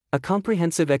a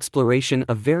comprehensive exploration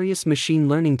of various machine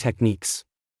learning techniques.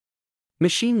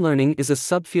 Machine learning is a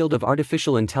subfield of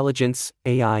artificial intelligence,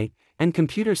 AI, and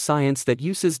computer science that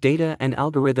uses data and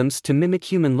algorithms to mimic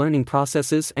human learning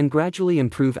processes and gradually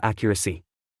improve accuracy.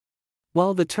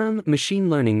 While the term machine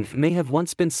learning may have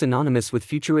once been synonymous with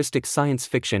futuristic science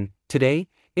fiction, today,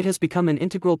 it has become an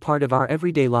integral part of our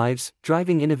everyday lives,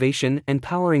 driving innovation and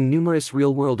powering numerous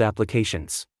real-world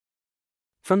applications.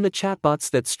 From the chatbots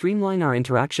that streamline our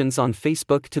interactions on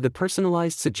Facebook to the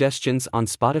personalized suggestions on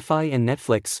Spotify and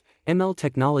Netflix, ML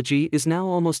technology is now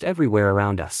almost everywhere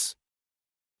around us.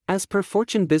 As per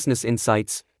Fortune Business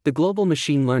Insights, the global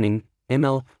machine learning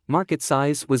 (ML) market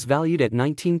size was valued at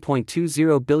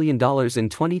 $19.20 billion in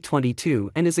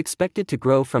 2022 and is expected to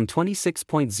grow from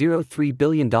 $26.03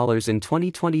 billion in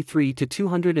 2023 to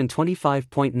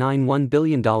 $225.91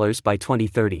 billion by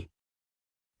 2030.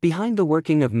 Behind the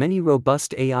working of many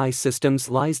robust AI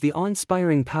systems lies the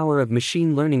awe-inspiring power of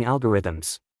machine learning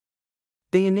algorithms.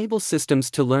 They enable systems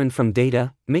to learn from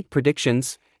data, make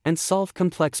predictions, and solve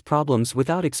complex problems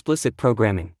without explicit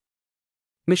programming.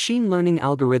 Machine learning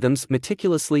algorithms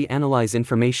meticulously analyze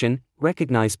information,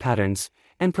 recognize patterns,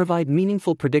 and provide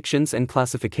meaningful predictions and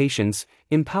classifications,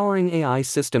 empowering AI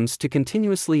systems to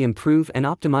continuously improve and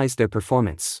optimize their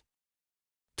performance.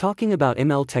 Talking about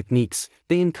ML techniques,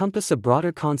 they encompass a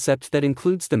broader concept that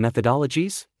includes the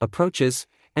methodologies, approaches,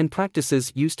 and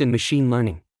practices used in machine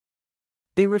learning.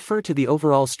 They refer to the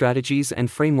overall strategies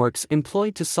and frameworks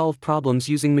employed to solve problems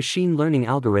using machine learning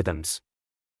algorithms.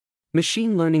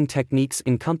 Machine learning techniques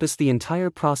encompass the entire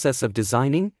process of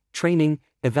designing, training,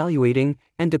 evaluating,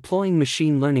 and deploying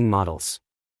machine learning models.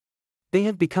 They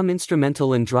have become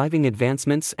instrumental in driving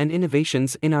advancements and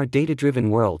innovations in our data-driven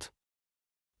world.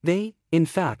 They, in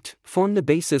fact, form the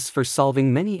basis for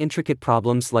solving many intricate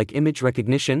problems like image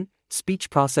recognition, speech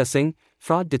processing,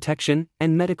 fraud detection,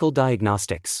 and medical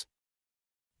diagnostics.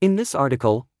 In this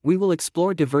article, we will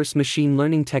explore diverse machine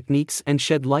learning techniques and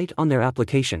shed light on their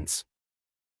applications.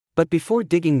 But before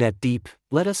digging that deep,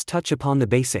 let us touch upon the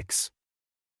basics.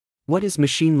 What is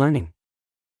machine learning?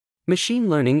 Machine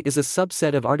learning is a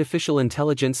subset of artificial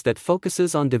intelligence that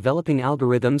focuses on developing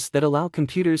algorithms that allow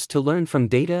computers to learn from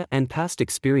data and past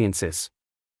experiences.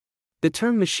 The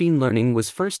term machine learning was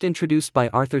first introduced by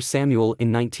Arthur Samuel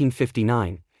in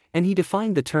 1959, and he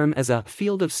defined the term as a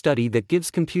field of study that gives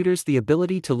computers the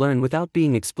ability to learn without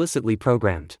being explicitly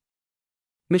programmed.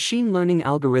 Machine learning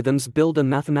algorithms build a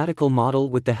mathematical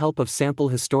model with the help of sample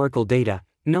historical data,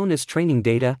 known as training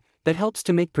data, that helps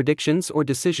to make predictions or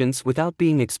decisions without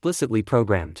being explicitly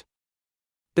programmed.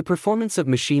 The performance of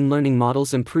machine learning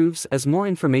models improves as more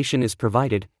information is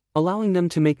provided, allowing them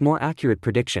to make more accurate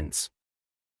predictions.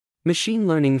 Machine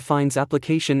learning finds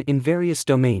application in various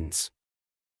domains.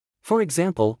 For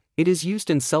example, it is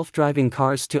used in self-driving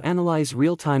cars to analyze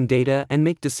real-time data and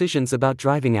make decisions about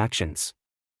driving actions.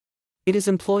 It is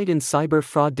employed in cyber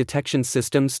fraud detection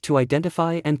systems to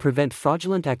identify and prevent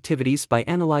fraudulent activities by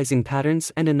analyzing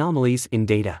patterns and anomalies in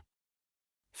data.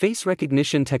 Face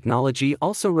recognition technology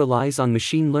also relies on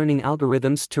machine learning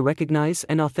algorithms to recognize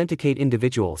and authenticate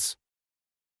individuals.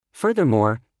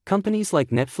 Furthermore, companies like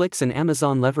Netflix and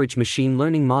Amazon leverage machine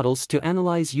learning models to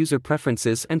analyze user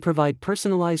preferences and provide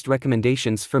personalized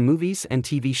recommendations for movies and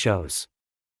TV shows.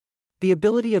 The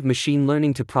ability of machine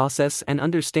learning to process and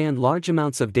understand large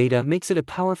amounts of data makes it a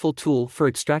powerful tool for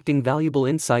extracting valuable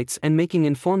insights and making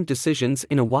informed decisions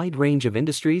in a wide range of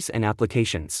industries and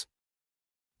applications.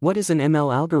 What is an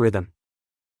ML algorithm?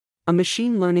 A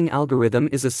machine learning algorithm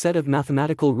is a set of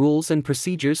mathematical rules and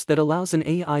procedures that allows an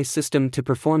AI system to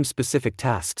perform specific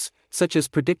tasks, such as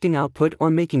predicting output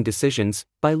or making decisions,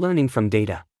 by learning from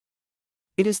data.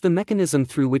 It is the mechanism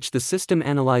through which the system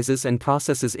analyzes and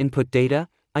processes input data,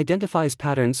 identifies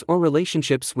patterns or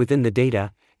relationships within the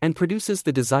data, and produces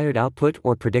the desired output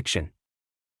or prediction.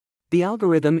 The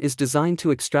algorithm is designed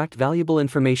to extract valuable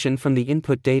information from the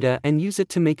input data and use it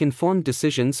to make informed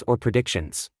decisions or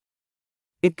predictions.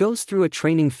 It goes through a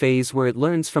training phase where it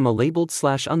learns from a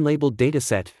labeled/unlabeled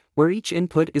dataset, where each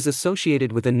input is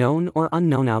associated with a known or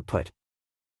unknown output.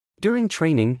 During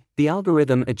training, the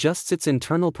algorithm adjusts its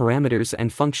internal parameters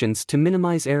and functions to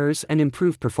minimize errors and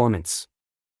improve performance.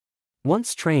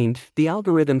 Once trained, the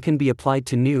algorithm can be applied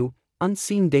to new,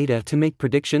 unseen data to make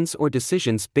predictions or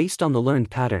decisions based on the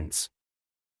learned patterns.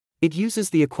 It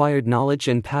uses the acquired knowledge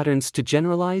and patterns to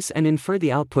generalize and infer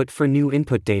the output for new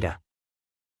input data.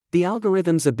 The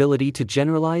algorithm's ability to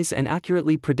generalize and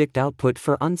accurately predict output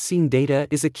for unseen data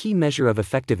is a key measure of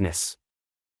effectiveness.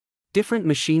 Different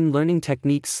machine learning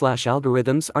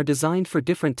techniques/algorithms are designed for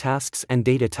different tasks and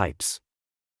data types.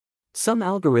 Some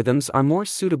algorithms are more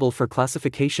suitable for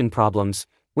classification problems,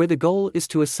 where the goal is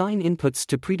to assign inputs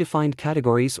to predefined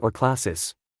categories or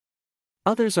classes.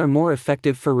 Others are more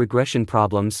effective for regression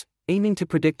problems, aiming to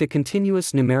predict a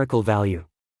continuous numerical value.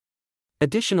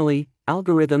 Additionally,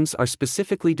 algorithms are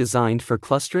specifically designed for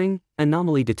clustering,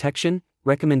 anomaly detection,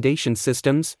 recommendation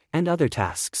systems, and other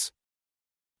tasks.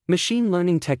 Machine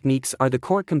learning techniques are the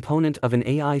core component of an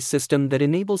AI system that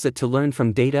enables it to learn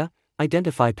from data,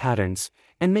 identify patterns,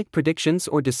 and make predictions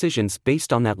or decisions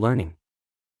based on that learning.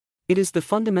 It is the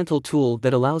fundamental tool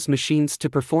that allows machines to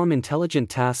perform intelligent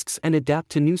tasks and adapt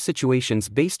to new situations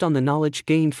based on the knowledge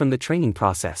gained from the training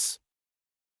process.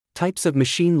 Types of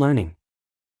machine learning.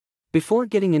 Before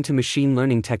getting into machine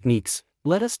learning techniques,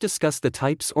 let us discuss the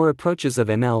types or approaches of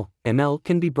ML. ML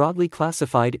can be broadly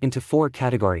classified into 4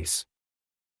 categories.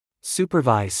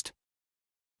 Supervised.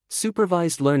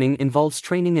 Supervised learning involves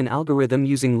training an algorithm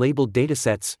using labeled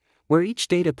datasets, where each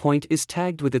data point is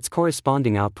tagged with its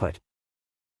corresponding output.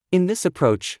 In this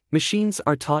approach, machines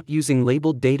are taught using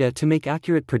labeled data to make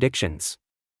accurate predictions.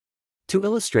 To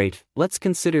illustrate, let's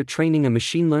consider training a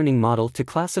machine learning model to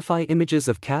classify images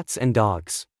of cats and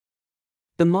dogs.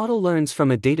 The model learns from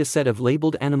a dataset of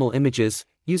labeled animal images,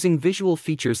 using visual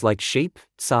features like shape,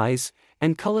 size,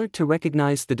 and color to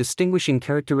recognize the distinguishing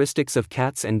characteristics of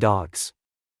cats and dogs.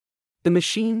 The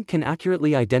machine can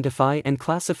accurately identify and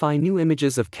classify new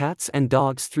images of cats and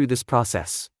dogs through this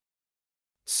process.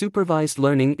 Supervised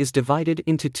learning is divided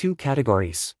into 2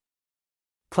 categories.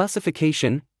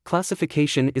 Classification.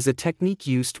 Classification is a technique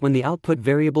used when the output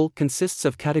variable consists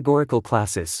of categorical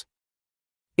classes.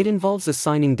 It involves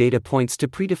assigning data points to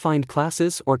predefined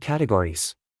classes or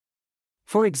categories.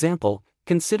 For example,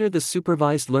 consider the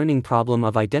supervised learning problem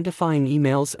of identifying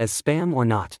emails as spam or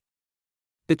not.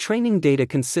 The training data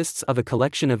consists of a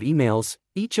collection of emails,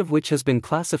 each of which has been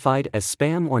classified as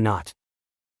spam or not.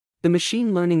 The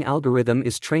machine learning algorithm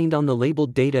is trained on the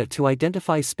labeled data to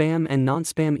identify spam and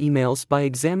non-spam emails by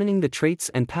examining the traits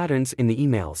and patterns in the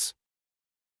emails.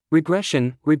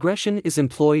 Regression. Regression is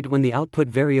employed when the output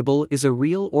variable is a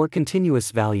real or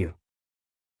continuous value.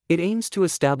 It aims to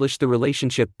establish the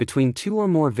relationship between 2 or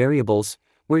more variables,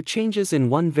 where changes in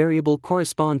one variable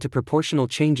correspond to proportional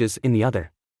changes in the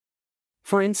other.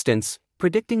 For instance,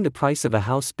 predicting the price of a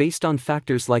house based on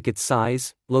factors like its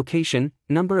size, location,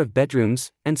 number of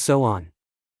bedrooms, and so on.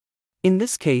 In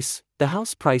this case, the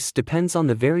house price depends on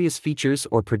the various features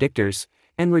or predictors,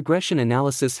 and regression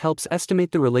analysis helps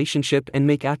estimate the relationship and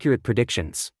make accurate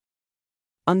predictions.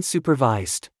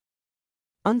 Unsupervised.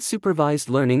 Unsupervised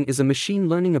learning is a machine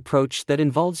learning approach that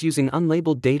involves using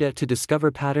unlabeled data to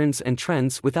discover patterns and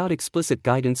trends without explicit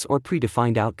guidance or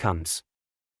predefined outcomes.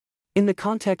 In the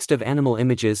context of animal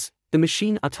images, the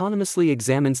machine autonomously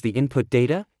examines the input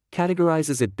data,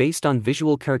 categorizes it based on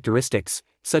visual characteristics,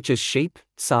 such as shape,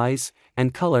 size,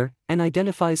 and color, and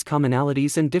identifies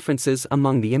commonalities and differences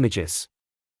among the images.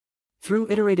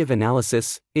 Through iterative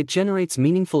analysis, it generates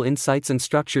meaningful insights and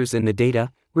structures in the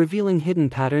data, revealing hidden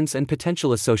patterns and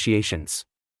potential associations.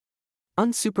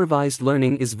 Unsupervised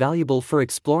learning is valuable for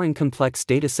exploring complex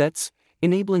datasets,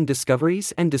 enabling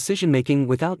discoveries and decision-making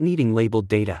without needing labeled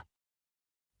data.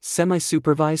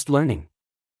 Semi-supervised learning.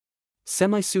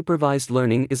 Semi-supervised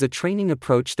learning is a training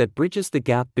approach that bridges the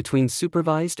gap between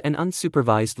supervised and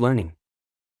unsupervised learning.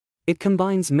 It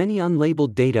combines many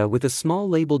unlabeled data with a small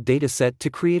labeled dataset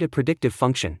to create a predictive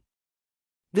function.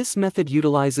 This method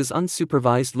utilizes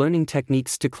unsupervised learning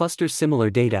techniques to cluster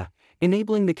similar data,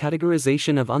 enabling the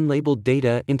categorization of unlabeled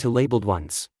data into labeled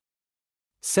ones.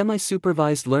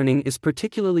 Semi-supervised learning is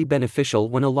particularly beneficial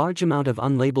when a large amount of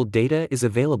unlabeled data is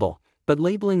available, but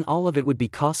labeling all of it would be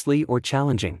costly or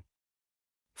challenging.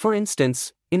 For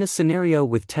instance, in a scenario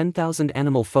with 10,000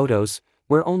 animal photos,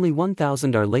 where only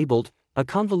 1,000 are labeled, a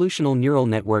convolutional neural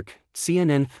network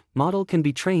 (CNN) model can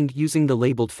be trained using the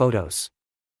labeled photos.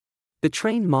 The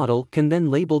trained model can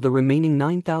then label the remaining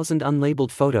 9,000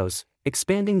 unlabeled photos,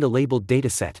 expanding the labeled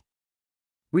dataset.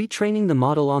 Retraining the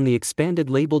model on the expanded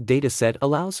labeled dataset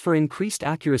allows for increased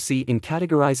accuracy in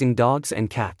categorizing dogs and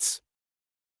cats.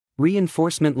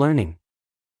 Reinforcement learning.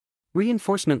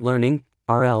 Reinforcement learning,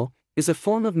 RL, is a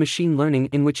form of machine learning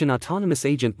in which an autonomous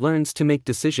agent learns to make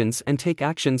decisions and take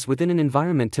actions within an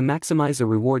environment to maximize a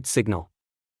reward signal.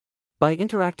 By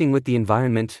interacting with the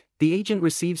environment, the agent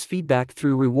receives feedback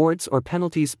through rewards or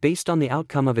penalties based on the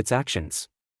outcome of its actions.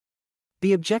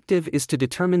 The objective is to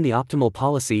determine the optimal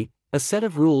policy, a set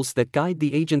of rules that guide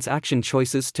the agent's action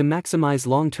choices to maximize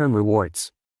long-term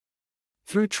rewards.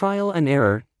 Through trial and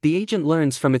error, the agent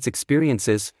learns from its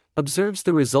experiences, observes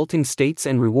the resulting states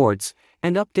and rewards,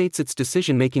 and updates its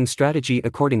decision-making strategy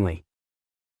accordingly.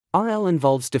 RL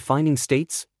involves defining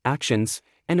states, actions,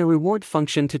 and a reward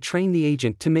function to train the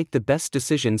agent to make the best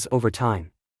decisions over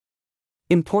time.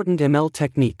 Important ML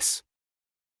techniques.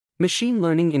 Machine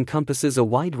learning encompasses a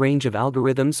wide range of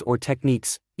algorithms or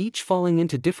techniques, each falling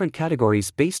into different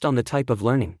categories based on the type of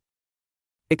learning.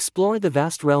 Explore the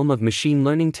vast realm of machine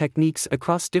learning techniques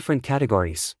across different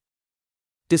categories.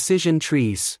 Decision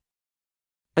trees.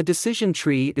 A decision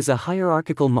tree is a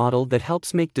hierarchical model that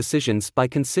helps make decisions by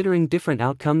considering different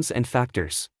outcomes and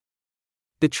factors.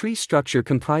 The tree structure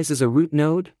comprises a root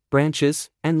node, branches,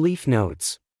 and leaf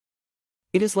nodes.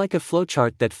 It is like a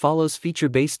flowchart that follows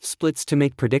feature-based splits to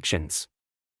make predictions.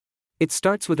 It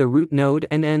starts with a root node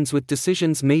and ends with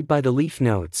decisions made by the leaf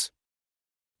nodes.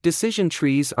 Decision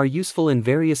trees are useful in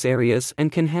various areas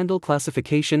and can handle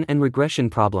classification and regression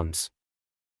problems.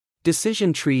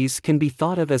 Decision trees can be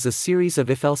thought of as a series of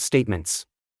if-else statements.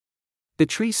 The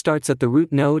tree starts at the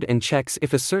root node and checks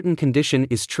if a certain condition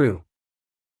is true.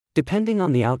 Depending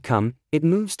on the outcome, it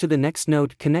moves to the next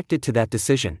node connected to that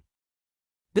decision.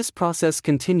 This process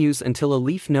continues until a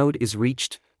leaf node is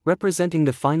reached, representing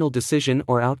the final decision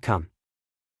or outcome.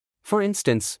 For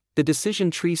instance, the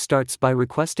decision tree starts by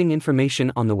requesting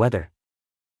information on the weather.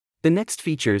 The next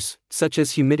features, such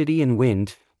as humidity and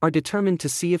wind, are determined to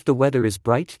see if the weather is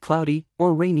bright, cloudy,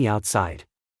 or rainy outside.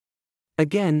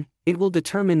 Again, it will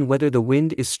determine whether the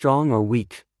wind is strong or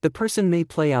weak. The person may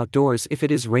play outdoors if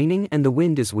it is raining and the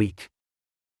wind is weak.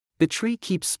 The tree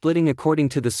keeps splitting according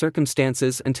to the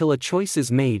circumstances until a choice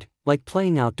is made, like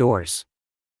playing outdoors.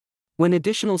 When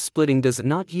additional splitting does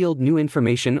not yield new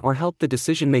information or help the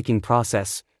decision-making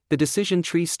process, the decision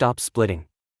tree stops splitting.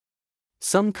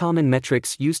 Some common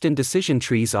metrics used in decision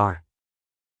trees are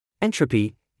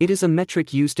entropy. It is a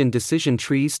metric used in decision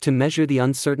trees to measure the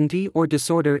uncertainty or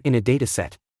disorder in a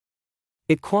dataset.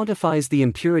 It quantifies the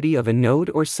impurity of a node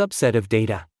or subset of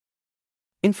data.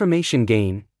 Information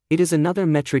gain. It is another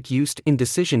metric used in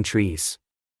decision trees.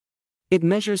 It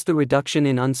measures the reduction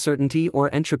in uncertainty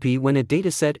or entropy when a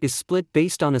dataset is split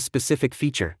based on a specific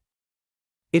feature.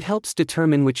 It helps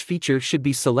determine which feature should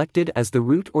be selected as the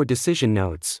root or decision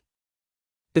nodes.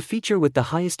 The feature with the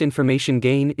highest information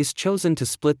gain is chosen to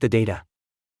split the data.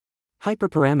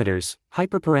 Hyperparameters.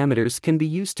 Hyperparameters can be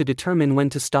used to determine when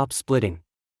to stop splitting.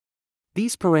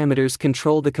 These parameters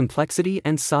control the complexity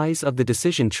and size of the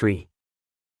decision tree.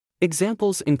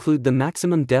 Examples include the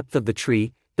maximum depth of the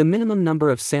tree, the minimum number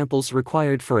of samples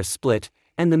required for a split,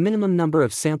 and the minimum number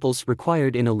of samples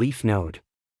required in a leaf node.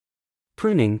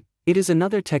 Pruning. It is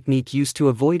another technique used to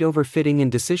avoid overfitting in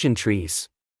decision trees.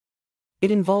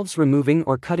 It involves removing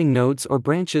or cutting nodes or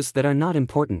branches that are not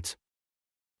important.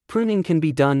 Pruning can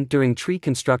be done during tree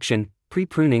construction,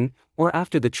 pre-pruning, or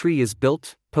after the tree is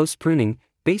built, post-pruning,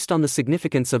 based on the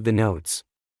significance of the nodes.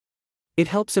 It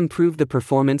helps improve the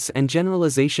performance and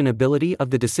generalization ability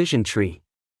of the decision tree.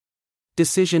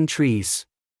 Decision trees.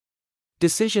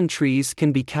 Decision trees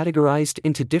can be categorized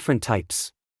into different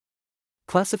types.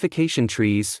 Classification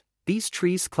trees. These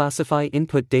trees classify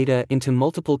input data into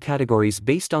multiple categories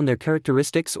based on their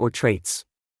characteristics or traits.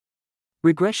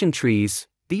 Regression trees.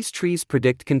 These trees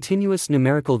predict continuous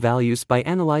numerical values by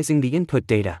analyzing the input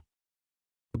data.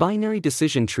 Binary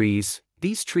decision trees.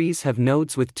 These trees have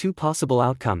nodes with two possible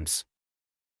outcomes.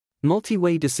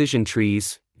 Multi-way decision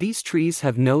trees. These trees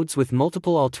have nodes with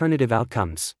multiple alternative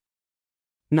outcomes.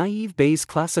 Naive Bayes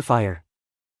classifier.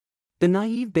 The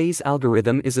naive Bayes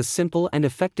algorithm is a simple and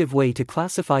effective way to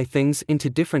classify things into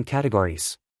different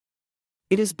categories.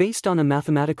 It is based on a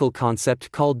mathematical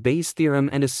concept called Bayes'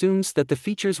 theorem and assumes that the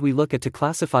features we look at to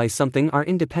classify something are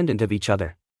independent of each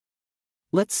other.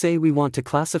 Let's say we want to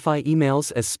classify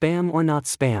emails as spam or not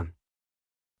spam.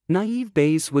 Naive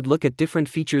Bayes would look at different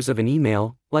features of an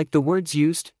email, like the words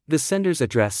used, the sender's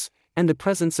address, and the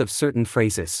presence of certain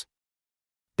phrases.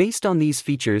 Based on these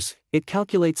features, it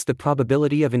calculates the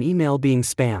probability of an email being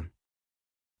spam.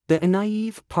 The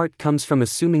naive part comes from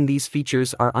assuming these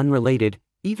features are unrelated,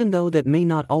 even though that may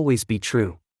not always be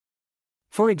true.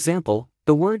 For example,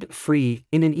 the word free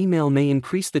in an email may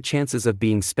increase the chances of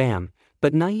being spam,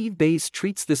 but naive Bayes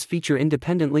treats this feature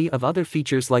independently of other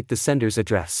features like the sender's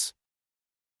address.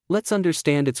 Let's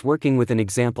understand its working with an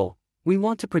example. We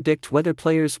want to predict whether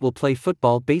players will play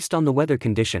football based on the weather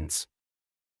conditions.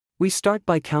 We start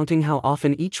by counting how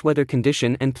often each weather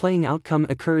condition and playing outcome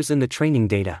occurs in the training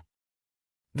data.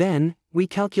 Then, we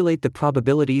calculate the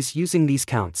probabilities using these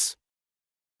counts.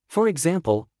 For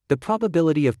example, the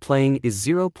probability of playing is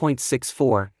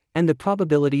 0.64, and the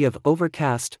probability of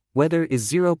overcast weather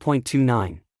is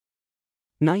 0.29.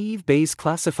 Naive Bayes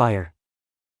classifier.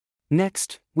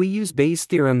 Next, we use Bayes'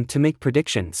 theorem to make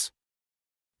predictions.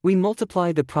 We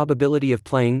multiply the probability of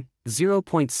playing,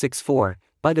 0.64,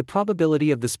 by the probability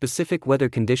of the specific weather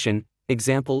condition,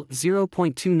 example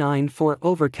 0.29 for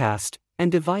overcast,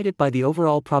 and divide it by the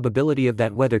overall probability of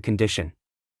that weather condition.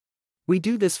 We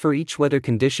do this for each weather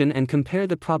condition and compare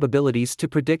the probabilities to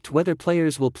predict whether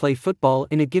players will play football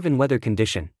in a given weather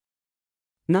condition.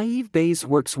 Naive Bayes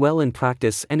works well in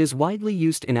practice and is widely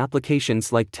used in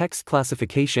applications like text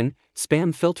classification,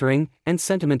 spam filtering, and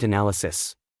sentiment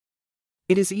analysis.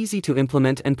 It is easy to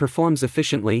implement and performs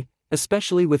efficiently,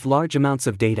 especially with large amounts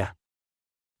of data.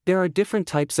 There are different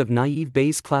types of naive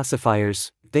Bayes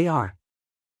classifiers. They are: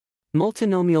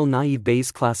 multinomial naive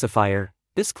Bayes classifier.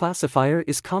 This classifier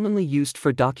is commonly used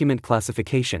for document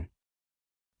classification.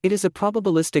 It is a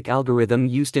probabilistic algorithm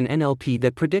used in NLP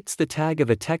that predicts the tag of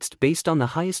a text based on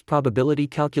the highest probability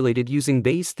calculated using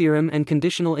Bayes' theorem and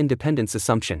conditional independence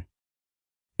assumption.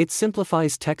 It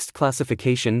simplifies text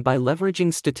classification by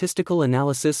leveraging statistical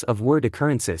analysis of word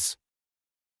occurrences.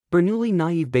 Bernoulli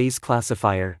naive Bayes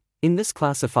classifier. In this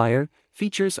classifier,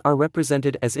 features are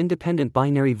represented as independent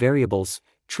binary variables,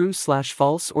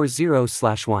 true/false or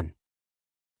 0/1.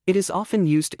 It is often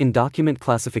used in document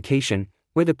classification,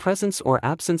 where the presence or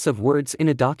absence of words in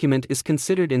a document is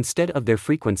considered instead of their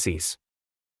frequencies.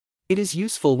 It is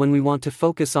useful when we want to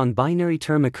focus on binary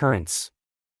term occurrence.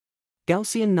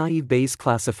 Gaussian naive Bayes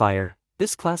classifier.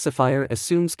 This classifier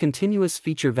assumes continuous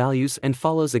feature values and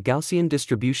follows a Gaussian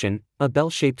distribution, a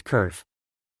bell-shaped curve.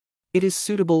 It is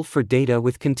suitable for data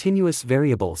with continuous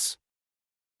variables.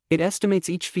 It estimates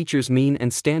each feature's mean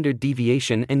and standard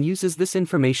deviation and uses this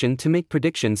information to make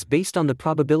predictions based on the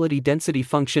probability density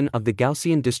function of the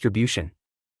Gaussian distribution.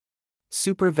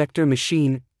 Supervector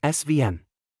machine, SVM.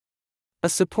 A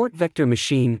support vector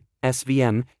machine,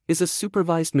 SVM, is a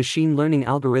supervised machine learning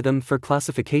algorithm for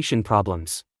classification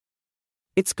problems.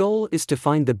 Its goal is to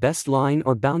find the best line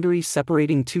or boundary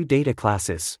separating two data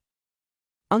classes.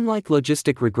 Unlike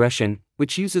logistic regression,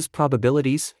 which uses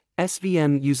probabilities,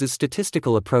 SVM uses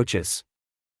statistical approaches.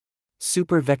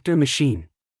 Supervector machine.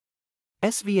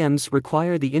 SVMs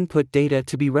require the input data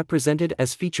to be represented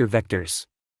as feature vectors.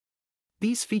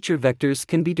 These feature vectors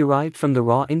can be derived from the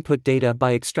raw input data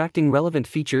by extracting relevant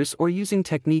features or using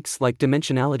techniques like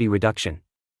dimensionality reduction.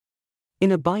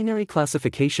 In a binary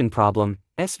classification problem,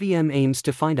 SVM aims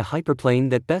to find a hyperplane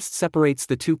that best separates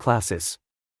the two classes.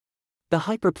 The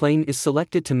hyperplane is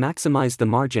selected to maximize the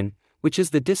margin, which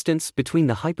is the distance between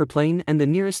the hyperplane and the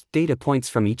nearest data points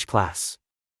from each class.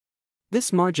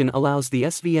 This margin allows the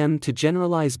SVM to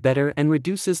generalize better and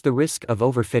reduces the risk of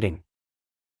overfitting.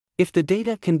 If the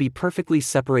data can be perfectly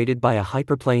separated by a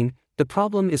hyperplane, the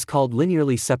problem is called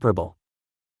linearly separable.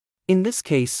 In this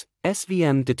case,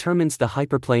 SVM determines the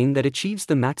hyperplane that achieves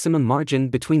the maximum margin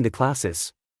between the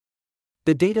classes.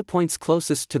 The data points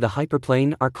closest to the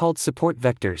hyperplane are called support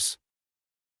vectors.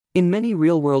 In many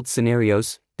real-world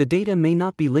scenarios, the data may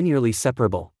not be linearly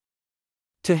separable.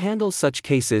 To handle such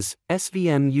cases,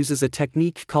 SVM uses a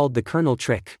technique called the kernel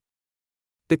trick.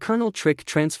 The kernel trick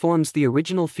transforms the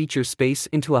original feature space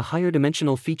into a higher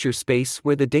dimensional feature space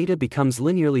where the data becomes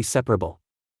linearly separable.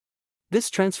 This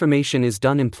transformation is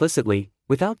done implicitly,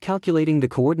 without calculating the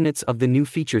coordinates of the new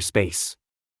feature space.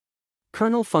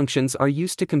 Kernel functions are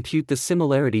used to compute the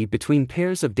similarity between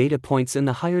pairs of data points in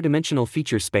the higher dimensional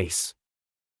feature space.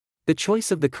 The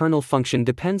choice of the kernel function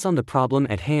depends on the problem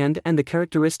at hand and the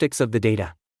characteristics of the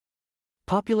data.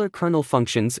 Popular kernel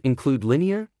functions include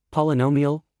linear,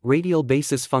 polynomial, radial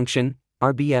basis function,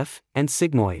 RBF, and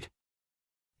sigmoid.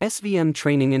 SVM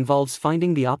training involves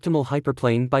finding the optimal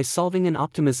hyperplane by solving an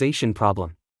optimization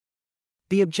problem.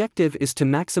 The objective is to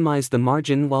maximize the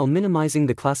margin while minimizing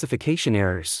the classification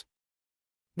errors.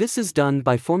 This is done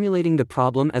by formulating the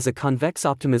problem as a convex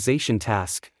optimization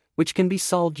task, which can be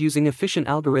solved using efficient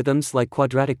algorithms like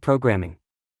quadratic programming.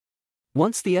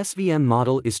 Once the SVM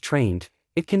model is trained,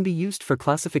 it can be used for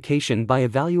classification by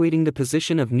evaluating the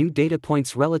position of new data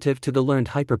points relative to the learned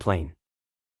hyperplane.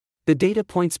 The data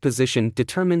point's position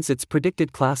determines its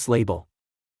predicted class label.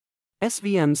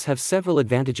 SVMs have several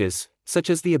advantages, such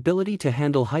as the ability to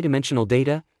handle high-dimensional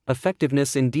data,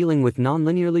 effectiveness in dealing with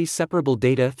nonlinearly separable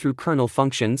data through kernel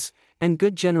functions, and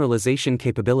good generalization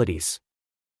capabilities.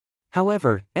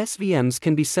 However, SVMs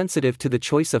can be sensitive to the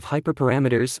choice of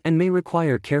hyperparameters and may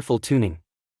require careful tuning.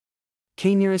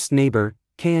 K-nearest neighbor,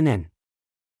 KNN.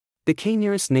 The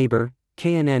K-nearest neighbor,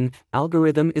 KNN,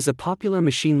 algorithm is a popular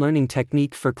machine learning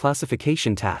technique for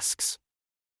classification tasks.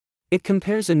 It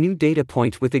compares a new data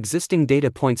point with existing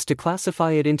data points to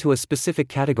classify it into a specific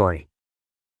category.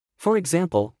 For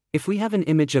example, if we have an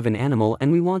image of an animal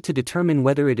and we want to determine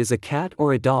whether it is a cat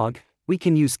or a dog, we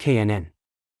can use KNN.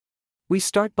 We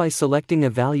start by selecting a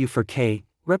value for k,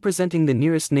 representing the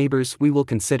nearest neighbors we will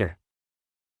consider.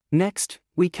 Next,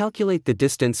 We calculate the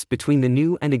distance between the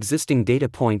new and existing data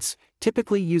points,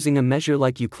 typically using a measure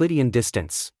like Euclidean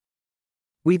distance.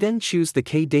 We then choose the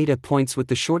k data points with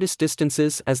the shortest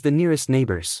distances as the nearest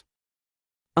neighbors.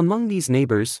 Among these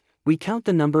neighbors, we count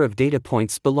the number of data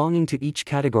points belonging to each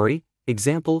category,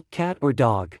 example, cat or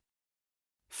dog.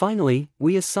 Finally,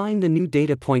 we assign the new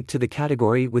data point to the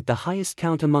category with the highest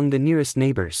count among the nearest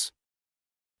neighbors.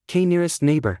 K-nearest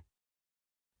neighbor.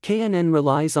 KNN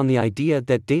relies on the idea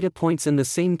that data points in the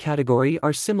same category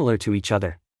are similar to each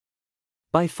other.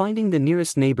 By finding the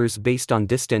nearest neighbors based on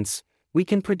distance, we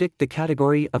can predict the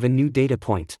category of a new data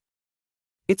point.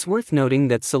 It's worth noting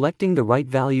that selecting the right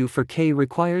value for k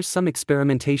requires some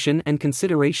experimentation and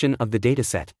consideration of the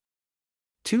dataset.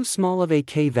 Too small of a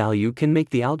k value can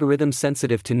make the algorithm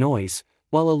sensitive to noise,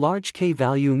 while a large k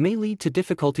value may lead to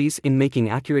difficulties in making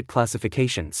accurate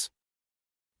classifications.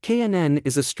 KNN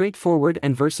is a straightforward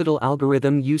and versatile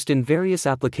algorithm used in various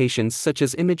applications such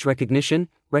as image recognition,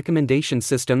 recommendation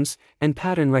systems, and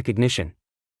pattern recognition.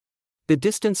 The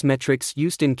distance metrics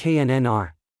used in KNN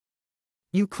are: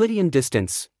 Euclidean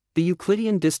distance. The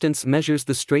Euclidean distance measures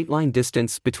the straight-line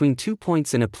distance between 2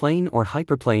 points in a plane or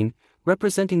hyperplane,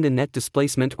 representing the net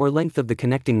displacement or length of the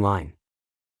connecting line.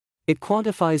 It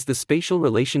quantifies the spatial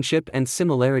relationship and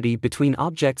similarity between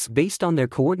objects based on their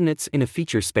coordinates in a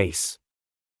feature space.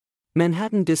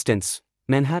 Manhattan distance.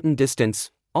 Manhattan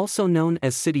distance, also known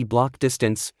as city block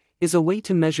distance, is a way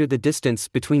to measure the distance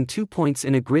between 2 points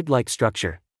in a grid-like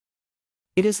structure.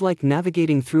 It is like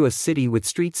navigating through a city with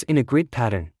streets in a grid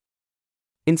pattern.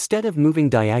 Instead of moving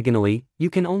diagonally, you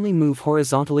can only move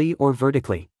horizontally or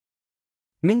vertically.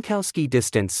 Minkowski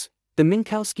distance. The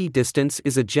Minkowski distance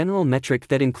is a general metric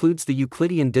that includes the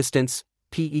Euclidean distance,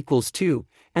 p equals 2,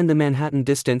 and the Manhattan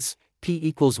distance, p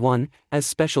equals 1, as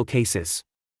special cases.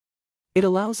 It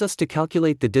allows us to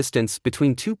calculate the distance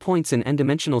between 2 points in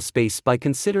n-dimensional space by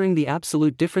considering the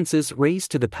absolute differences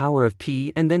raised to the power of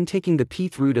p and then taking the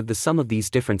pth root of the sum of these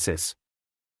differences.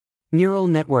 Neural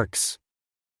networks.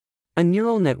 A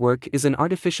neural network is an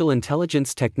artificial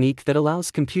intelligence technique that allows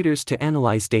computers to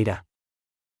analyze data.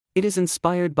 It is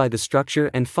inspired by the structure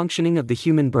and functioning of the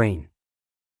human brain.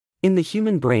 In the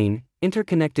human brain,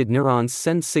 interconnected neurons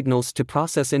send signals to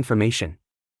process information.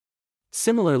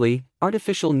 Similarly,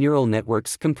 artificial neural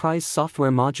networks comprise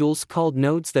software modules called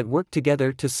nodes that work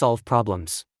together to solve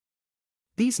problems.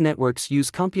 These networks use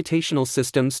computational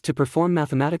systems to perform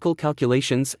mathematical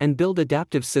calculations and build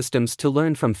adaptive systems to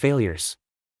learn from failures.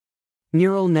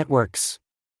 Neural networks.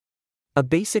 A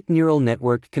basic neural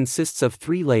network consists of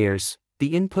 3 layers: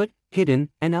 the input, hidden,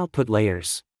 and output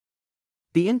layers.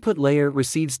 The input layer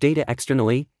receives data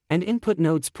externally, and input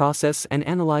nodes process and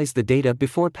analyze the data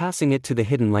before passing it to the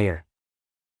hidden layer.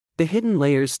 The hidden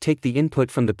layers take the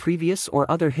input from the previous or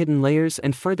other hidden layers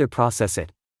and further process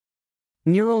it.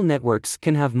 Neural networks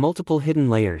can have multiple hidden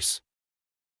layers.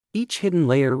 Each hidden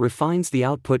layer refines the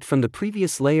output from the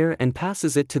previous layer and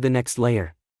passes it to the next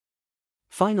layer.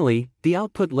 Finally, the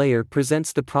output layer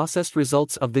presents the processed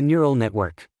results of the neural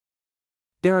network.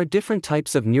 There are different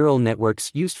types of neural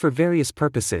networks used for various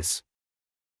purposes.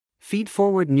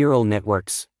 Feed-forward neural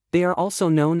networks. They are also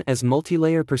known as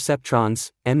multilayer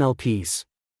perceptrons, MLPs.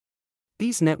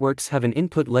 These networks have an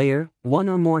input layer, 1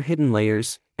 or more hidden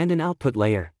layers, and an output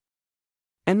layer.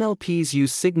 MLPs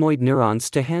use sigmoid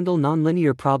neurons to handle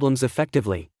nonlinear problems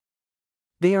effectively.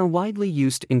 They are widely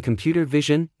used in computer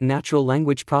vision, natural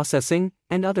language processing,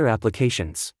 and other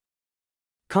applications.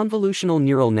 Convolutional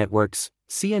neural networks,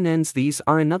 CNNs. These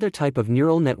are another type of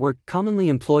neural network commonly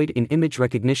employed in image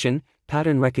recognition,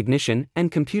 pattern recognition,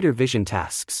 and computer vision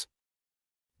tasks.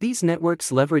 These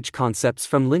networks leverage concepts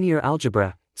from linear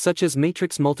algebra, such as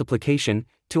matrix multiplication,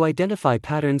 to identify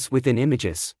patterns within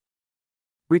images.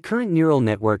 Recurrent neural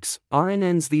networks,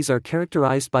 RNNs. These are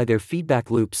characterized by their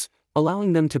feedback loops,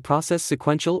 allowing them to process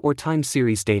sequential or time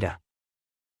series data.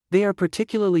 They are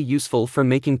particularly useful for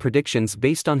making predictions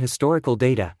based on historical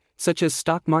data, such as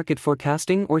stock market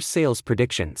forecasting or sales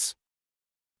predictions.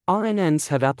 RNNs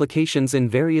have applications in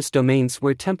various domains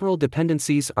where temporal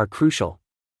dependencies are crucial.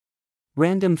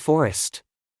 Random forest.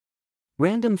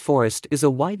 Random forest is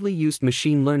a widely used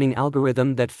machine learning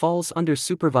algorithm that falls under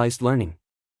supervised learning.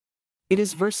 It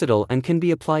is versatile and can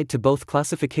be applied to both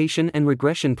classification and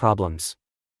regression problems.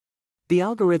 The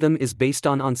algorithm is based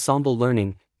on ensemble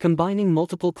learning, combining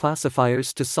multiple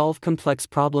classifiers to solve complex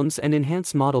problems and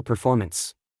enhance model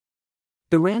performance.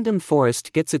 The random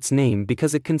forest gets its name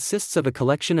because it consists of a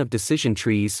collection of decision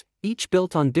trees, each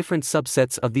built on different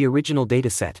subsets of the original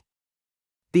dataset.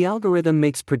 The algorithm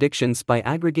makes predictions by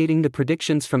aggregating the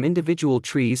predictions from individual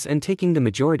trees and taking the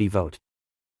majority vote.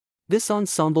 This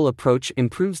ensemble approach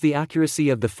improves the accuracy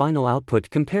of the final output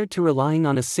compared to relying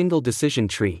on a single decision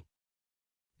tree.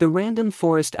 The random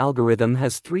forest algorithm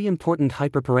has three important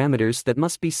hyperparameters that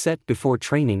must be set before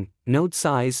training: node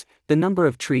size, the number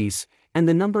of trees, and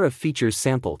the number of features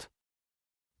sampled.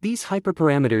 These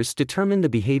hyperparameters determine the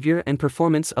behavior and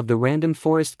performance of the random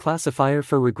forest classifier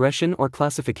for regression or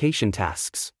classification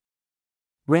tasks.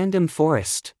 Random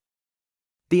forest.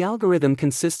 The algorithm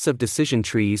consists of decision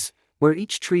trees, where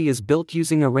each tree is built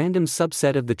using a random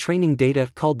subset of the training data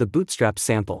called the bootstrap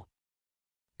sample.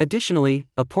 Additionally,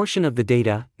 a portion of the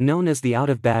data, known as the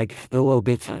out-of-bag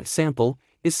OOB sample,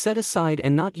 is set aside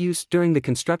and not used during the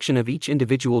construction of each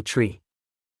individual tree.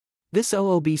 This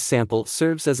OOB sample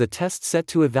serves as a test set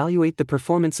to evaluate the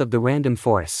performance of the random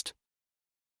forest.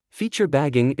 Feature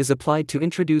bagging is applied to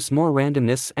introduce more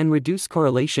randomness and reduce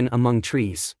correlation among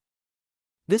trees.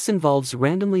 This involves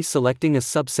randomly selecting a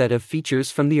subset of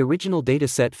features from the original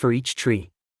dataset for each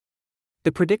tree.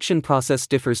 The prediction process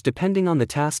differs depending on the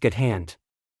task at hand.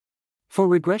 For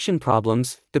regression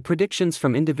problems, the predictions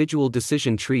from individual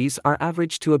decision trees are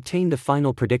averaged to obtain the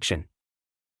final prediction.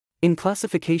 In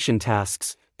classification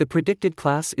tasks, the predicted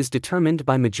class is determined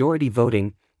by majority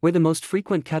voting, where the most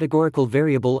frequent categorical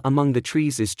variable among the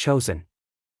trees is chosen.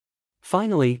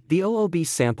 Finally, the OOB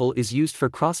sample is used for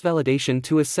cross-validation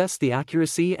to assess the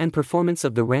accuracy and performance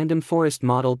of the random forest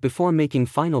model before making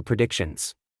final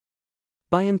predictions.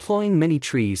 By employing many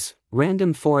trees,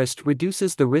 random forest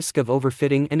reduces the risk of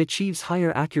overfitting and achieves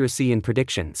higher accuracy in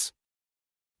predictions.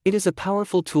 It is a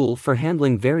powerful tool for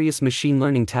handling various machine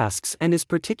learning tasks and is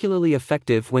particularly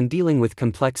effective when dealing with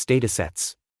complex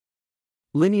datasets.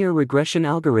 Linear regression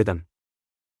algorithm.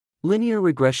 Linear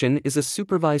regression is a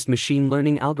supervised machine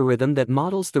learning algorithm that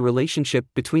models the relationship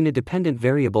between a dependent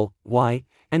variable, y,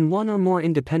 and one or more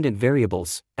independent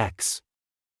variables, x.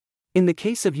 In the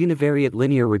case of univariate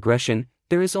linear regression,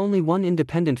 there is only one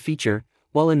independent feature,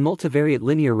 while in multivariate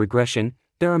linear regression,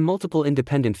 there are multiple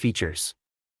independent features.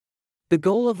 The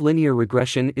goal of linear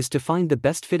regression is to find the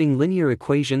best-fitting linear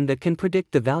equation that can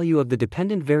predict the value of the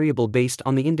dependent variable based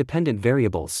on the independent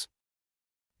variables.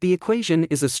 The equation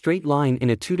is a straight line in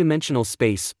a two-dimensional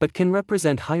space but can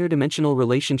represent higher-dimensional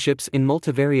relationships in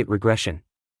multivariate regression.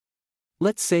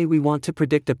 Let's say we want to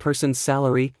predict a person's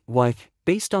salary, y,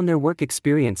 based on their work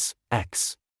experience,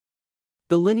 x.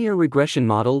 The linear regression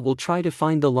model will try to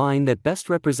find the line that best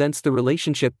represents the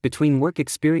relationship between work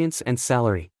experience and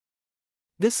salary.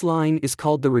 This line is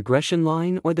called the regression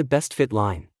line or the best-fit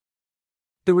line.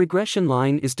 The regression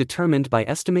line is determined by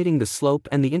estimating the slope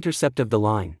and the intercept of the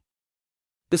line.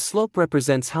 The slope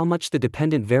represents how much the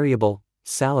dependent variable,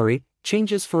 salary,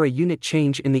 changes for a unit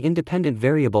change in the independent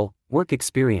variable, work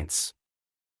experience.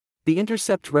 The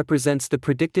intercept represents the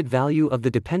predicted value of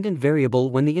the dependent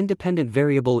variable when the independent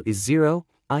variable is 0,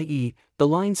 i.e., the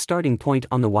line starting point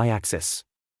on the y-axis.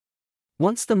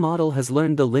 Once the model has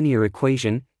learned the linear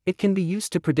equation, it can be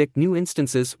used to predict new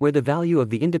instances where the value of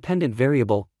the independent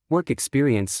variable, work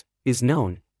experience, is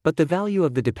known, but the value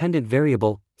of the dependent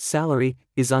variable, salary,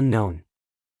 is unknown.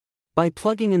 By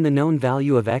plugging in the known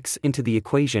value of x into the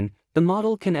equation, the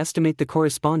model can estimate the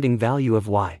corresponding value of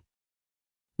y.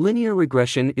 Linear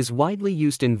regression is widely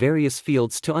used in various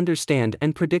fields to understand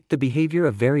and predict the behavior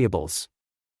of variables.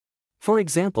 For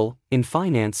example, in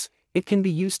finance, it can be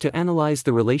used to analyze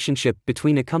the relationship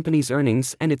between a company's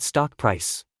earnings and its stock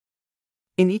price.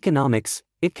 In economics,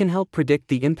 it can help predict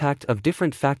the impact of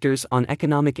different factors on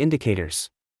economic indicators.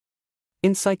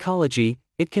 In psychology,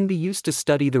 it can be used to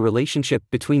study the relationship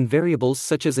between variables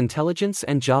such as intelligence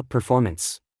and job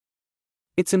performance.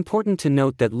 It's important to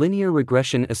note that linear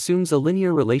regression assumes a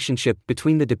linear relationship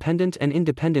between the dependent and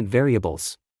independent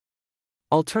variables.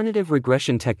 Alternative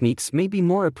regression techniques may be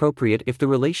more appropriate if the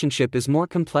relationship is more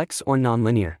complex or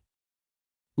nonlinear.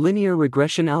 Linear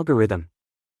regression algorithm.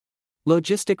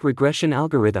 Logistic regression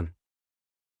algorithm.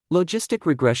 Logistic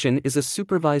regression is a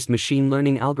supervised machine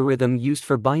learning algorithm used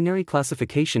for binary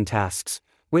classification tasks,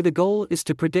 where the goal is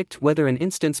to predict whether an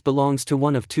instance belongs to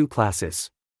one of two classes.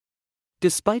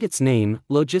 Despite its name,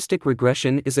 logistic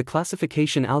regression is a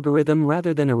classification algorithm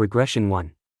rather than a regression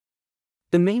one.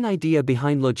 The main idea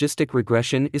behind logistic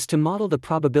regression is to model the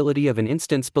probability of an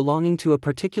instance belonging to a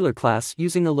particular class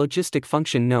using a logistic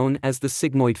function known as the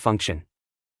sigmoid function.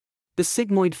 The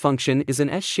sigmoid function is an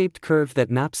S-shaped curve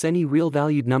that maps any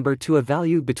real-valued number to a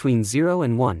value between 0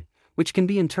 and 1, which can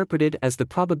be interpreted as the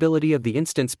probability of the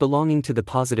instance belonging to the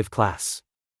positive class.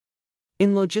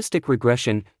 In logistic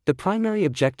regression, the primary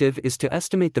objective is to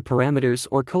estimate the parameters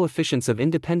or coefficients of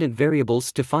independent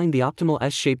variables to find the optimal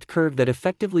S-shaped curve that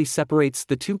effectively separates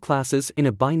the two classes in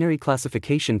a binary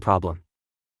classification problem.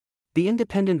 The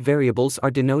independent variables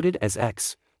are denoted as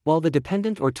x, while the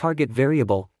dependent or target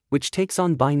variable, which takes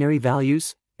on binary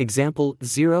values, example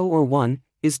 0 or 1,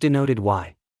 is denoted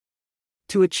y.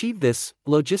 To achieve this,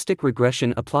 logistic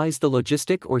regression applies the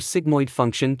logistic or sigmoid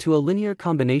function to a linear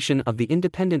combination of the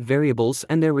independent variables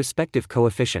and their respective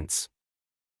coefficients.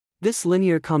 This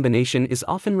linear combination is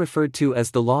often referred to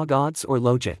as the log odds or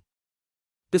logit.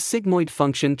 The sigmoid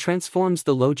function transforms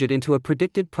the logit into a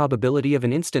predicted probability of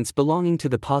an instance belonging to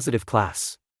the positive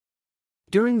class.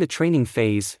 During the training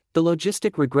phase, the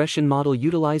logistic regression model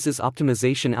utilizes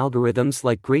optimization algorithms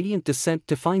like gradient descent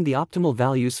to find the optimal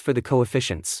values for the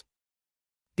coefficients.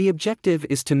 The objective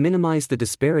is to minimize the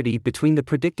disparity between the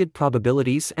predicted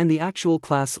probabilities and the actual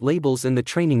class labels in the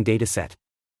training dataset.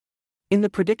 In the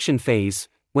prediction phase,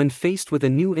 when faced with a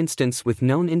new instance with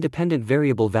known independent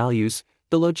variable values,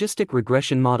 the logistic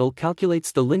regression model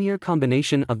calculates the linear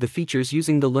combination of the features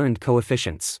using the learned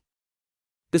coefficients.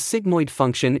 The sigmoid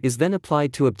function is then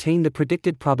applied to obtain the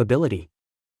predicted probability.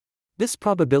 This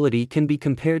probability can be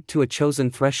compared to a chosen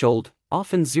threshold,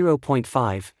 often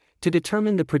 0.5, to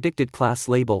determine the predicted class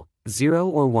label, 0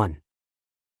 or 1.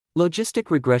 Logistic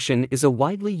regression is a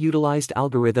widely utilized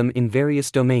algorithm in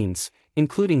various domains,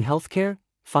 including healthcare,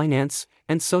 finance,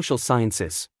 and social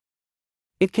sciences.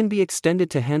 It can be extended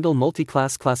to handle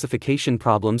multi-class classification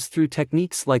problems through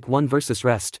techniques like one versus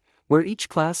rest, where each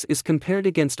class is compared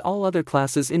against all other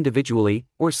classes individually,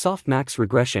 or softmax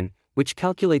regression, which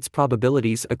calculates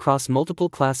probabilities across multiple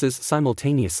classes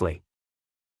simultaneously.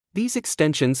 These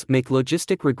extensions make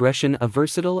logistic regression a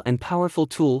versatile and powerful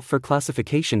tool for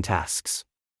classification tasks.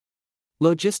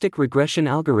 Logistic regression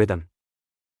algorithm.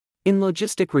 In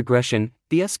logistic regression,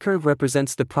 the S-curve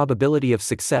represents the probability of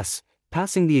success,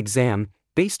 passing the exam,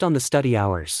 based on the study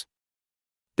hours.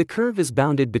 The curve is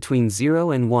bounded between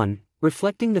 0 and 1,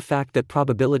 reflecting the fact that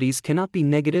probabilities cannot be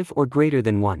negative or greater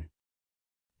than 1.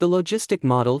 The logistic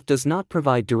model does not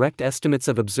provide direct estimates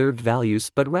of observed values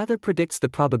but rather predicts the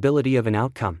probability of an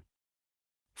outcome.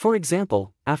 For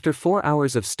example, after 4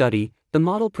 hours of study, the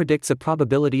model predicts a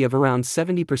probability of around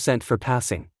 70% for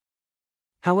passing.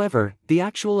 However, the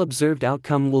actual observed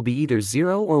outcome will be either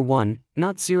 0 or 1,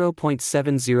 not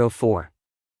 0.704.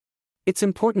 It's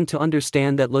important to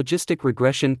understand that logistic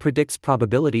regression predicts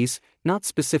probabilities, not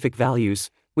specific values,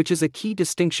 which is a key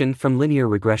distinction from linear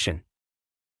regression.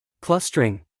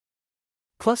 Clustering.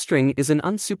 Clustering is an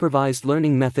unsupervised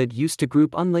learning method used to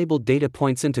group unlabeled data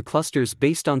points into clusters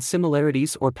based on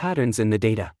similarities or patterns in the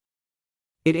data.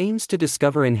 It aims to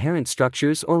discover inherent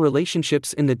structures or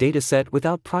relationships in the dataset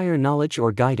without prior knowledge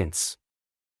or guidance.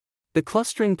 The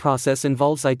clustering process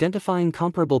involves identifying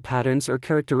comparable patterns or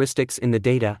characteristics in the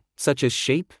data, such as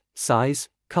shape, size,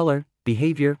 color,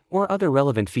 behavior, or other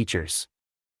relevant features.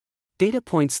 Data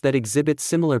points that exhibit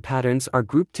similar patterns are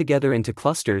grouped together into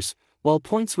clusters, while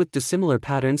points with dissimilar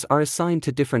patterns are assigned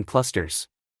to different clusters.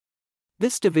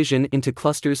 This division into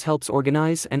clusters helps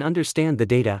organize and understand the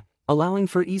data, allowing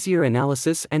for easier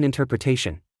analysis and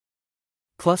interpretation.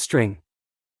 Clustering.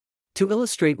 To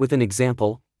illustrate with an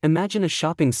example, imagine a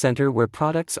shopping center where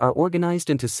products are organized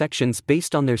into sections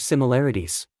based on their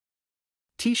similarities.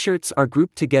 T-shirts are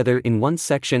grouped together in one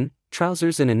section,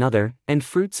 trousers in another, and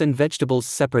fruits and vegetables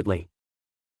separately.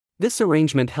 This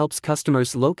arrangement helps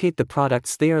customers locate the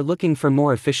products they are looking for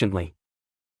more efficiently.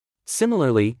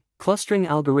 Similarly, clustering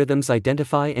algorithms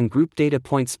identify and group data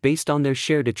points based on their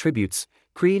shared attributes,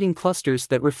 creating clusters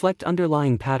that reflect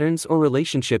underlying patterns or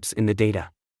relationships in the data.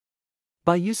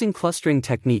 By using clustering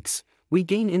techniques, we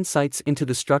gain insights into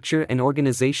the structure and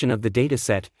organization of the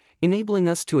dataset, enabling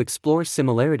us to explore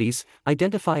similarities,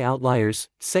 identify outliers,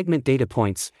 segment data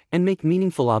points, and make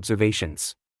meaningful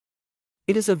observations.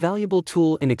 It is a valuable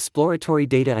tool in exploratory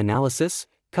data analysis,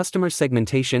 customer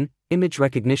segmentation, image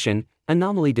recognition,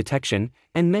 anomaly detection,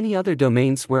 and many other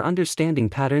domains where understanding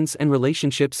patterns and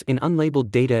relationships in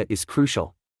unlabeled data is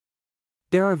crucial.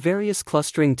 There are various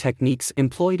clustering techniques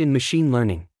employed in machine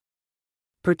learning.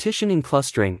 Partitioning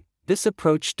clustering. This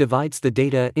approach divides the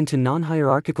data into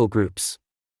non-hierarchical groups.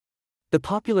 The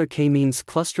popular k-means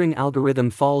clustering algorithm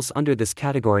falls under this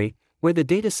category, where the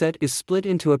dataset is split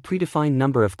into a predefined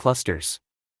number of clusters.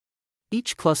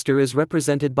 Each cluster is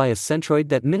represented by a centroid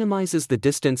that minimizes the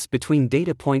distance between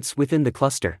data points within the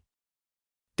cluster.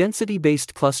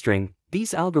 Density-based clustering.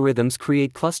 These algorithms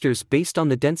create clusters based on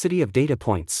the density of data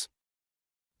points.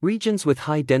 Regions with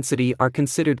high density are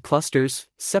considered clusters,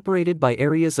 separated by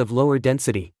areas of lower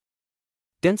density.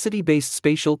 Density-based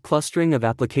spatial clustering of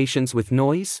applications with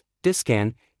noise,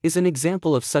 DISCAN, is an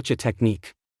example of such a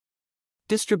technique.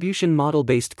 Distribution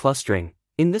model-based clustering.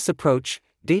 In this approach,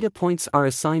 data points are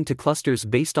assigned to clusters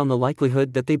based on the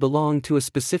likelihood that they belong to a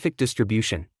specific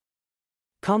distribution.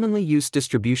 Commonly used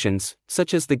distributions,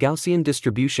 such as the Gaussian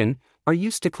distribution, are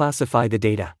used to classify the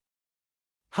data.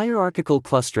 Hierarchical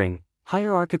clustering.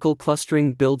 Hierarchical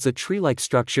clustering builds a tree-like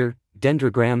structure,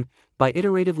 dendrogram, by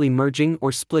iteratively merging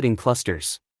or splitting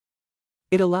clusters.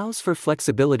 It allows for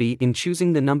flexibility in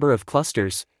choosing the number of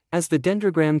clusters, as the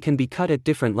dendrogram can be cut at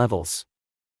different levels.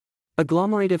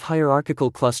 Agglomerative hierarchical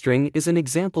clustering is an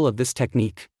example of this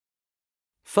technique.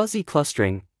 Fuzzy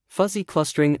clustering. Fuzzy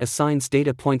clustering assigns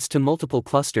data points to multiple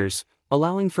clusters,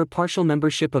 allowing for partial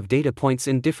membership of data points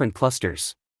in different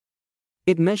clusters.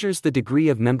 It measures the degree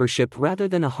of membership rather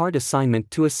than a hard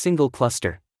assignment to a single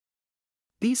cluster.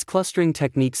 These clustering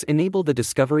techniques enable the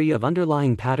discovery of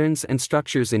underlying patterns and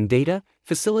structures in data,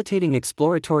 facilitating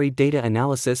exploratory data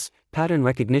analysis, pattern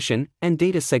recognition, and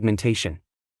data segmentation.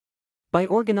 By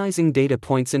organizing data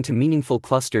points into meaningful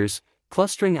clusters,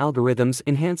 clustering algorithms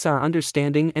enhance our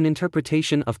understanding and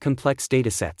interpretation of complex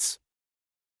datasets.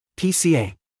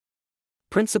 PCA.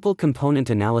 Principal Component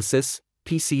Analysis,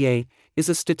 PCA, is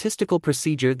a statistical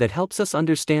procedure that helps us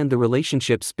understand the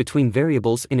relationships between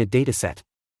variables in a dataset.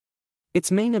 Its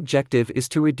main objective is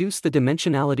to reduce the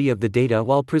dimensionality of the data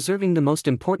while preserving the most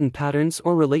important patterns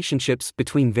or relationships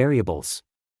between variables.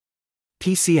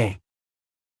 PCA.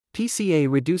 PCA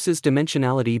reduces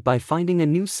dimensionality by finding a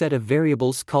new set of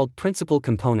variables called principal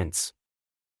components.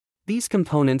 These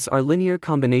components are linear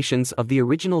combinations of the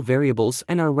original variables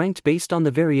and are ranked based on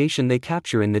the variation they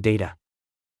capture in the data.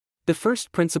 The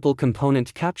first principal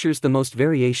component captures the most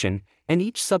variation, and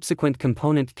each subsequent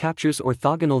component captures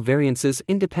orthogonal variances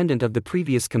independent of the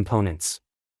previous components.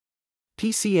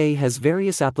 PCA has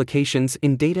various applications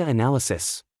in data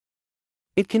analysis.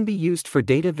 It can be used for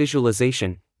data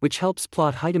visualization, which helps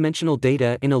plot high-dimensional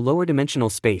data in a lower-dimensional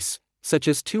space, such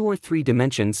as 2 or 3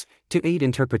 dimensions, to aid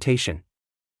interpretation.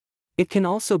 It can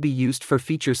also be used for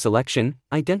feature selection,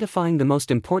 identifying the most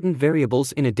important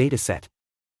variables in a dataset.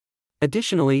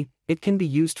 Additionally, it can be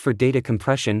used for data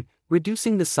compression,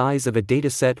 reducing the size of a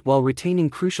dataset while retaining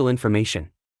crucial information.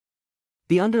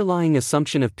 The underlying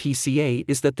assumption of PCA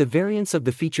is that the variance of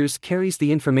the features carries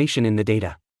the information in the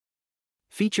data.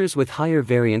 Features with higher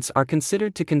variance are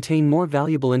considered to contain more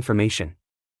valuable information.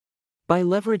 By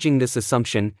leveraging this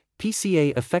assumption,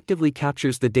 PCA effectively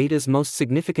captures the data's most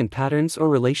significant patterns or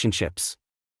relationships.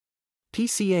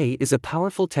 PCA is a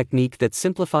powerful technique that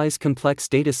simplifies complex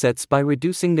datasets by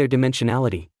reducing their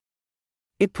dimensionality.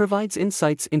 It provides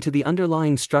insights into the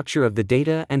underlying structure of the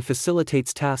data and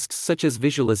facilitates tasks such as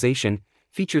visualization,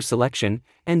 feature selection,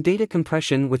 and data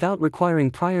compression without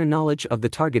requiring prior knowledge of the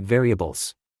target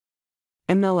variables.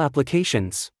 ML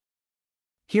applications.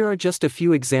 Here are just a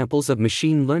few examples of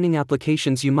machine learning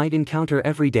applications you might encounter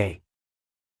every day.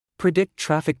 Predict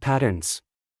traffic patterns.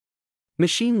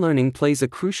 Machine learning plays a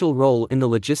crucial role in the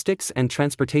logistics and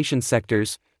transportation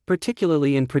sectors,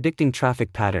 particularly in predicting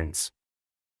traffic patterns.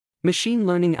 Machine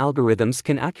learning algorithms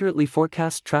can accurately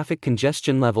forecast traffic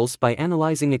congestion levels by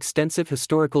analyzing extensive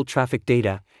historical traffic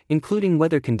data, including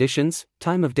weather conditions,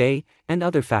 time of day, and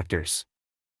other factors.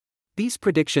 These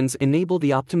predictions enable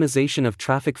the optimization of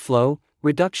traffic flow,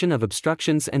 reduction of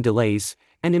obstructions and delays,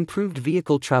 and improved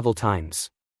vehicle travel times.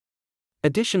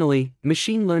 Additionally,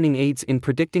 machine learning aids in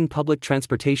predicting public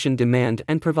transportation demand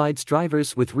and provides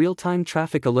drivers with real-time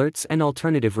traffic alerts and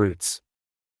alternative routes.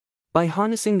 By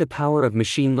harnessing the power of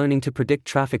machine learning to predict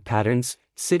traffic patterns,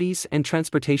 cities and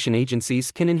transportation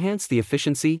agencies can enhance the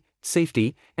efficiency,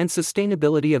 safety, and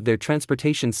sustainability of their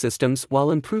transportation systems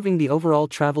while improving the overall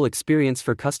travel experience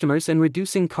for customers and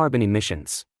reducing carbon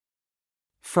emissions.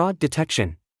 Fraud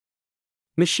detection.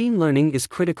 Machine learning is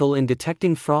critical in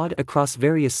detecting fraud across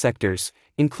various sectors,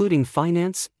 including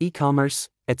finance, e-commerce,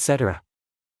 etc.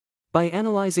 By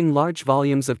analyzing large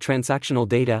volumes of transactional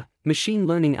data, machine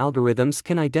learning algorithms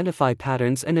can identify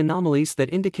patterns and anomalies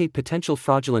that indicate potential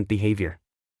fraudulent behavior.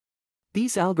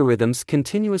 These algorithms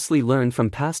continuously learn from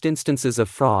past instances of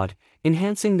fraud,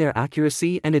 enhancing their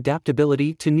accuracy and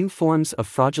adaptability to new forms of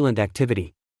fraudulent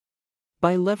activity.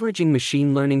 By leveraging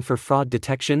machine learning for fraud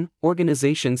detection,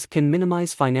 organizations can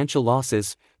minimize financial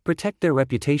losses, protect their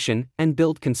reputation, and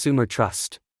build consumer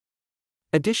trust.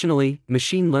 Additionally,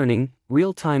 machine learning,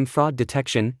 real-time fraud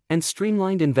detection, and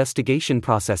streamlined investigation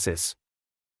processes.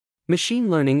 Machine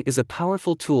learning is a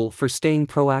powerful tool for staying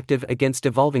proactive against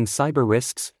evolving cyber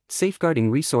risks,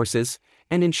 safeguarding resources,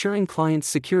 and ensuring clients'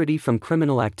 security from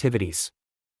criminal activities.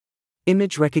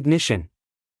 Image recognition.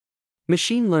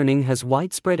 Machine learning has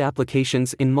widespread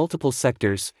applications in multiple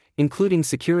sectors, including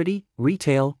security,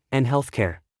 retail, and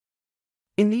healthcare.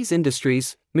 In these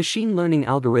industries, machine learning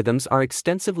algorithms are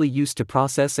extensively used to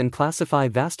process and classify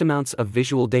vast amounts of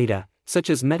visual data, such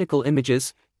as medical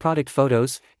images, product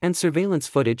photos, and surveillance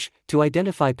footage to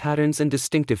identify patterns and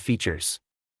distinctive features.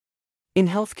 In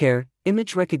healthcare,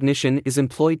 image recognition is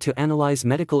employed to analyze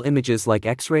medical images like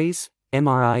X-rays,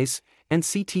 MRIs, and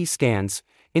CT scans,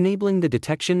 enabling the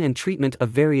detection and treatment of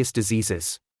various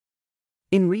diseases.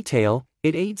 In retail,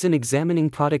 it aids in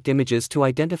examining product images to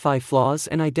identify flaws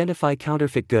and identify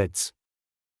counterfeit goods.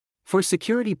 For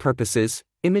security purposes,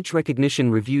 image recognition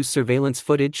reviews surveillance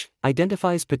footage,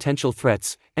 identifies potential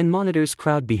threats, and monitors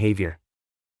crowd behavior.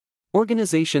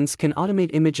 Organizations can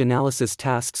automate image analysis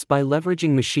tasks by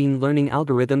leveraging machine learning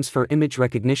algorithms for image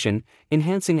recognition,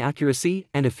 enhancing accuracy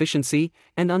and efficiency,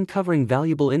 and uncovering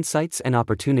valuable insights and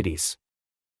opportunities.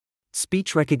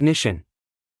 Speech recognition.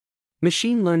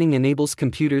 Machine learning enables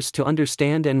computers to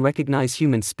understand and recognize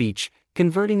human speech,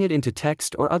 converting it into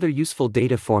text or other useful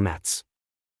data formats.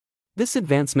 This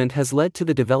advancement has led to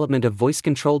the development of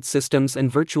voice-controlled systems and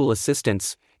virtual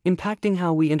assistants, impacting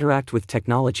how we interact with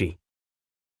technology.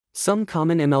 Some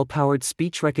common ML-powered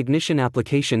speech recognition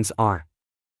applications are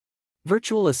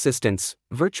virtual assistants.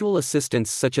 Virtual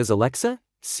assistants such as Alexa,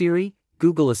 Siri,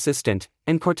 Google Assistant,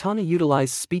 and Cortana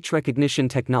utilize speech recognition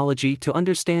technology to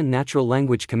understand natural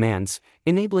language commands,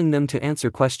 enabling them to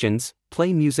answer questions,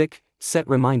 play music, set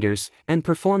reminders, and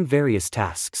perform various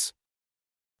tasks.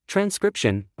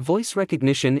 Transcription. Voice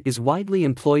recognition is widely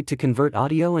employed to convert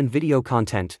audio and video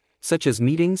content, such as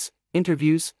meetings,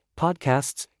 interviews,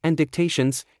 podcasts, and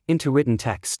dictations, into written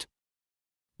text.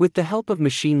 With the help of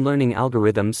machine learning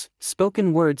algorithms,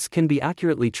 spoken words can be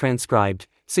accurately transcribed,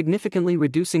 significantly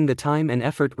reducing the time and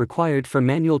effort required for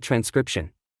manual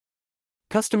transcription.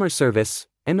 Customer service.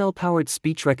 ML-powered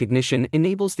speech recognition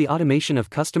enables the automation of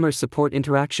customer support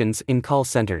interactions in call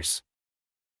centers.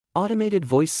 Automated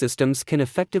voice systems can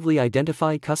effectively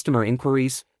identify customer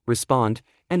inquiries, respond,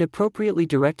 and appropriately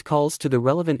direct calls to the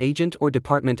relevant agent or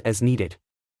department as needed.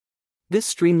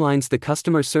 This streamlines the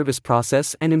customer service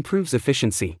process and improves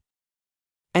efficiency.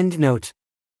 Endnote.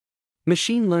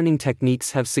 Machine learning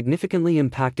techniques have significantly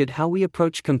impacted how we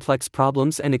approach complex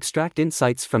problems and extract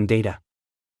insights from data.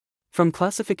 From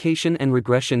classification and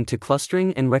regression to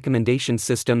clustering and recommendation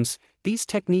systems, these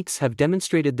techniques have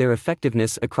demonstrated their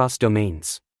effectiveness across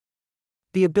domains.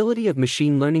 The ability of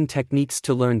machine learning techniques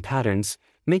to learn patterns,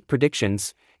 make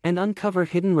predictions, and uncover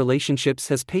hidden relationships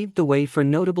has paved the way for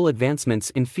notable advancements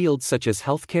in fields such as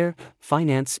healthcare,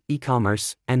 finance,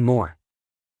 e-commerce, and more.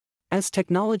 As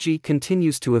technology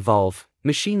continues to evolve,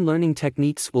 machine learning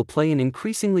techniques will play an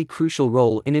increasingly crucial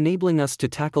role in enabling us to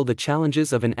tackle the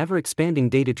challenges of an ever-expanding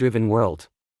data-driven world.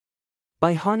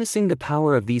 By harnessing the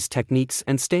power of these techniques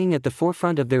and staying at the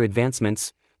forefront of their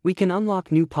advancements, we can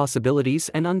unlock new possibilities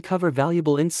and uncover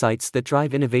valuable insights that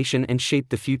drive innovation and shape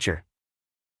the future.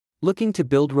 Looking to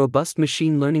build robust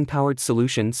machine learning-powered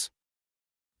solutions?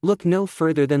 Look no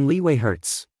further than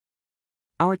LeewayHertz.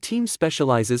 Our team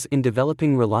specializes in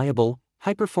developing reliable,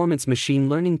 high-performance machine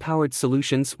learning-powered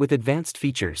solutions with advanced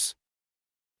features.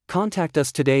 Contact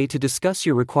us today to discuss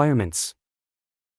your requirements.